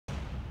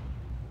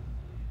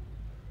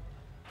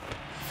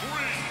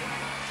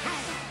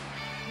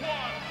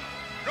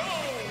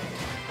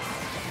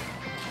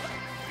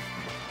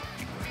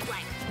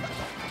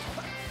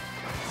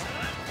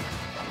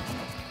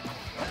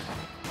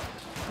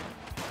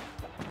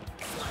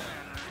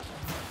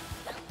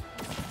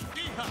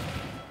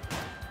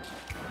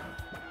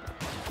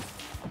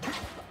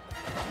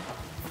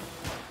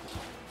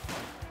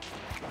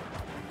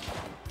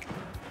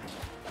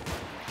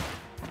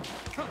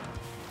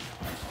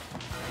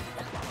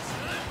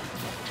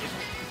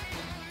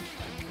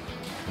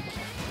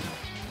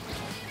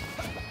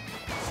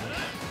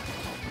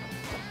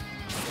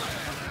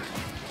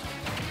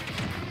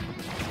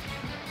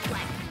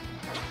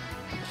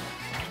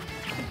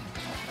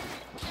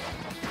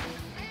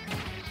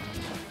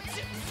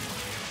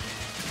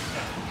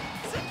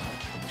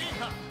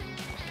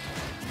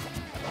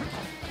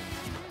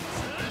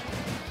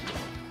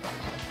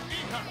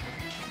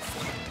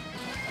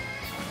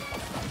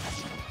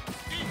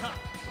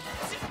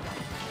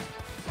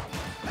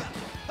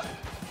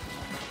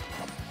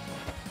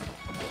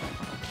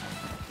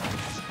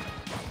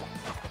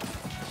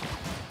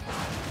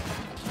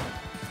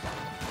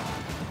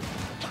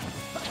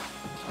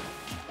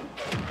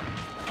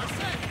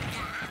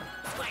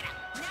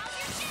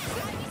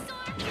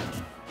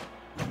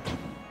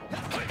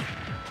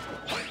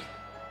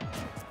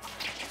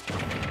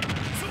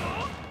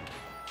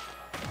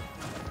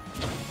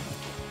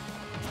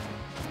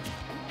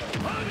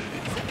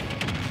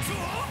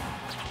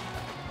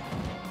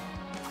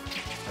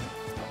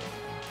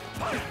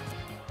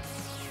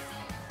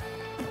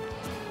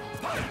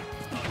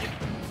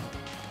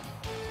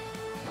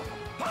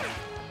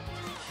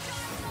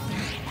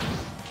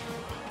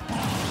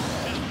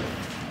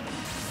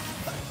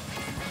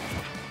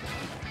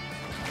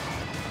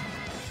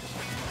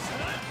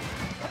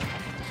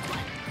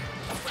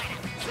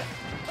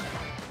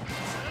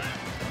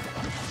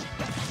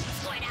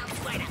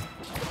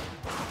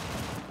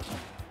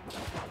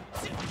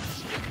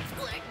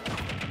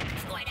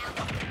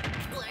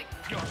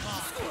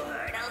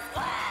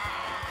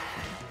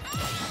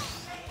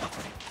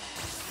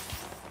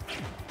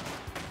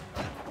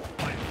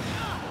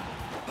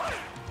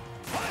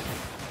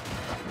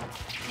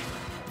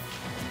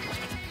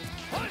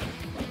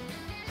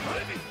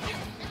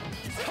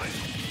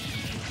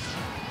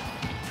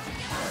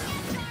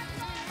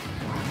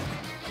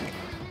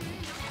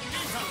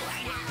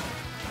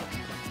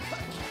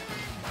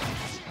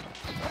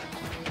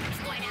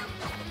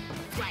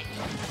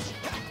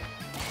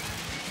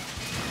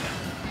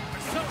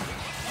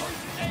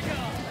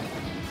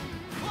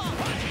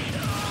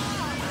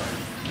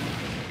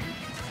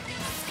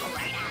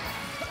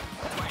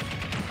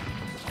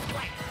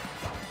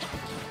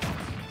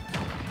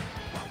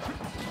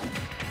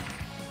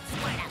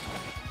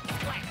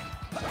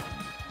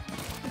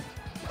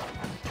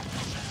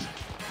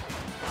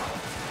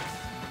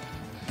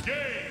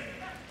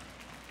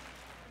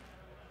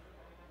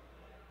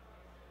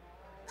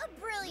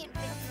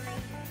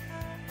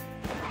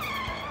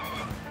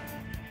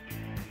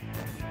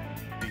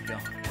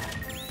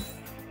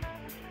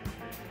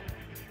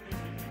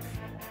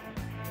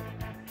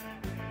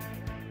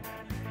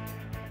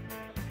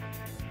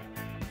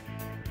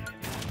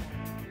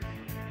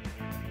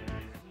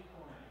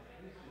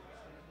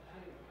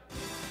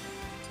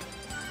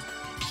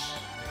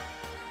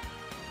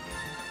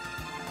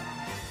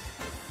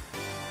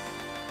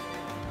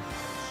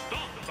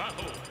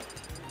battle.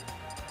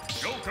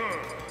 Joker,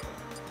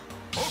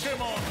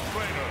 Pokemon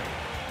Trainer.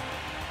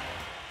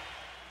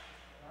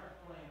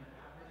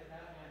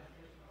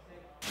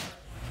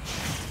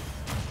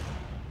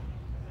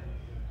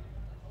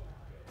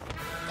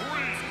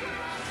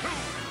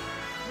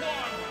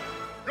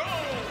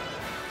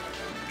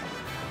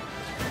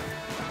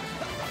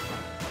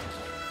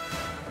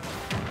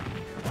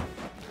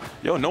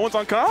 Yo, no one's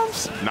on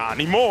comms? Not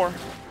anymore.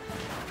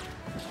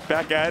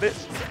 Back at it.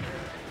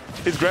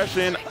 It's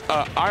Gresham,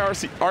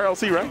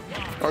 RLC, right?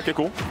 Okay,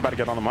 cool. About to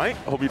get on the mic.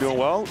 Hope you're doing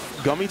well.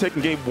 Gummy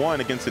taking game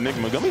 1 against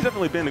Enigma. Gummy's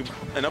definitely been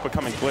an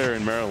up-and-coming player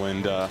in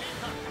Maryland.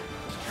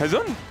 Has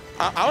done,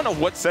 I don't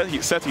know what sets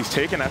he's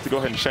taken. I have to go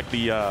ahead and check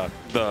the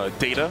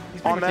data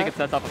He's on that. taking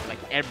sets off of like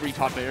every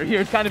top player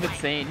here. It's kind of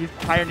insane. His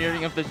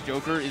pioneering of this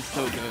Joker is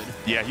so good.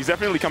 Yeah, he's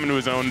definitely coming to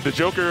his own. The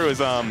Joker is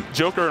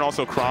Joker and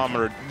also Crom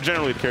are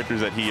generally the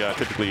characters that he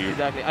typically.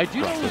 Exactly. I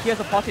do know he has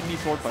a pocket knee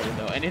sword fighter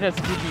though, and it has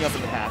scooped me up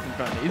in the past in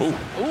front of me.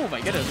 Oh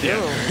my goodness.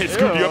 Yeah, it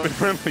scooped you up in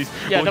front of me.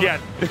 Yeah,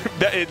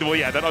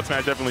 that up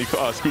smash definitely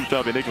scooped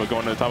up Enigma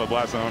going to the top of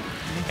Blast Zone,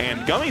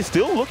 and Gummy's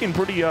still looking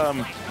pretty.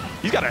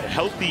 He's got a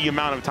healthy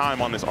amount of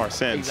time on this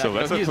Arsene,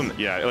 exactly. so that's something.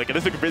 Yeah, like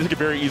this could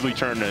very easily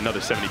turn to another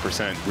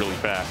 70% really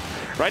fast.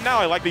 Right now,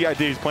 I like the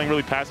idea. He's playing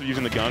really passive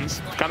using the guns,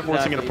 kind of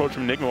forcing an approach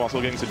from Enigma while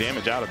still getting some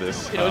damage out of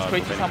this. You know, it's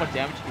crazy how much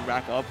damage you can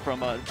rack up from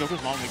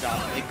Joker's long range out.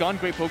 Like gun,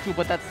 great poke tool,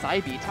 but that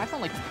side B attacks on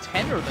like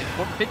 10 or like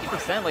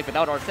 50% like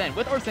without Arsene.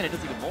 With Arsene, it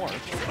does even more.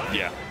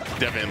 Yeah,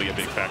 definitely a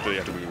big factor you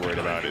have to be worried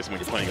about is when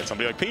you're playing against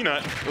somebody like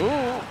Peanut.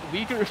 Ooh,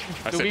 weaker.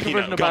 I said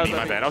Peanut. Gummy,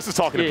 my bad. I was just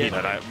talking to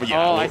Peanut.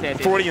 I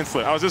see. Freudian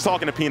slip. I was just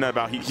talking to Peanut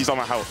about he's talking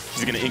about how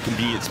he's going to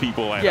inconvenience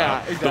people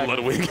at the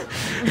Ludwig.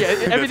 Yeah,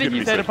 everything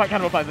he said kind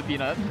of applies to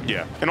Peanut.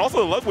 Yeah, and also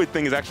the Ludwig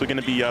thing is actually going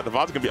to be the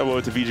VOD's going to be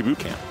uploaded to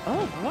VGBootCamp.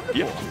 Oh, wonderful.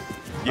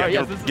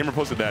 Yeah, Gimmer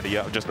posted that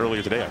just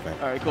earlier today, I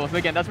think. All right, cool. So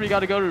again, that's where you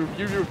got to go to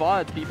review your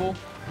VODs, people.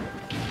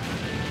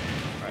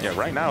 Yeah,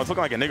 right now it's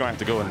looking like Enigma have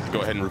to go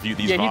ahead and review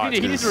these VODs.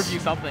 Yeah, he needs to review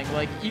something.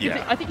 Like,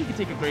 I think he can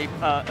take a break.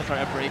 A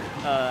break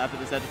after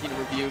this set to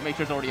review. Make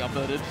sure it's already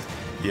uploaded.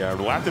 Yeah,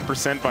 laughing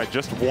percent by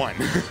just 1.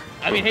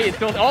 I mean, hey, it's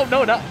still. Oh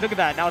no, look at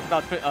that. Now it's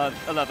about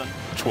 11.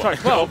 12. Sorry,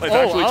 12. It's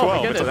actually 12.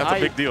 My goodness. That's a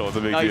big deal. It's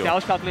a big deal. I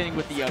was calculating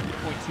with the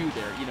 0.2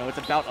 there. You know, it's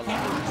about 11.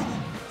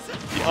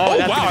 Oh,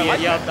 wow! I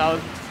like that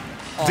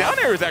was. Down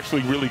air is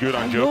actually really good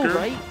on Joker. Know,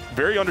 right?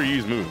 Very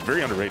underused move.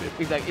 Very underrated.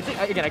 Exactly. It's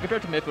like, again, I compare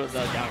it to Mythra's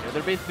down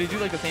air. They do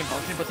like the same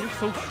function, but they're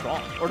so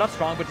strong. Or not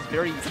strong, but just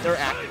they're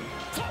active.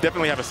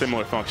 Definitely have a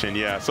similar function,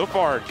 yeah. So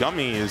far,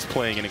 Gummy is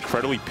playing an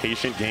incredibly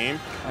patient game.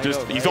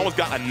 He's almost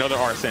got another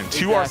Arsene.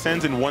 Exactly. 2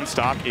 Arsenes in 1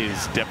 stock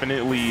is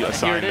definitely a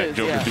sign that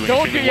Joker's doing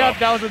extremely well.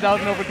 That was an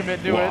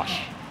overcommit. Do it.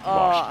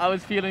 I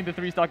was feeling the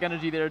 3-stock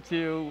energy there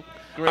too.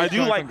 Great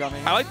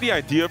I like the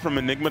idea from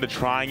Enigma to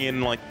try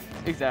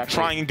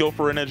and go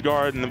for an edge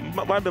guard, and it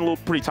might have been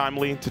pretty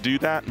timely to do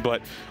that, but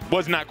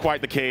was not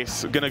quite the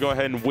case. Gonna go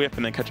ahead and whip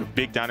and then catch a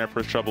big down air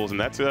first troubles, and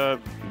that's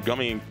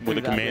Gummy with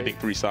a commanding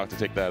 3-stock to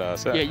take that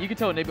set. Yeah, you can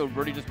tell Enigma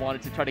really just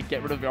wanted to try to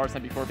get rid of the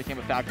Arsene before it became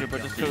a factor,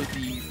 but just chose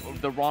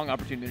the wrong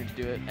opportunity to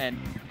do it, and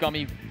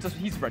Gummy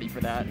he's ready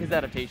for that. His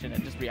adaptation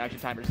and just reaction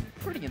time is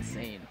pretty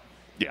insane.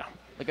 Yeah.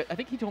 Like, I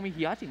think he told me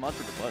he actually mods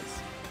for the buzz.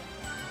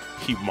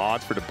 He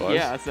mods for the buzz?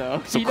 Yeah,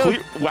 so So he knows.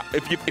 well,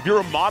 if you're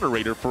a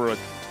moderator for a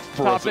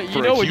Top,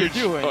 you know what you're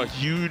doing. A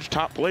huge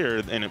top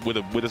player and with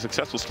a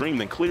successful stream,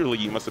 then clearly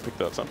you must have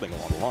picked up something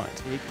along the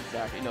lines.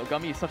 Exactly. No,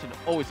 Gummy is such an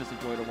always just a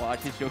joy to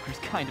watch. His Joker's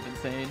kind of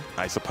insane.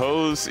 I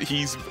suppose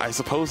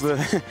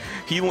that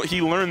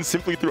he learns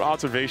simply through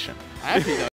observation. Actually, though,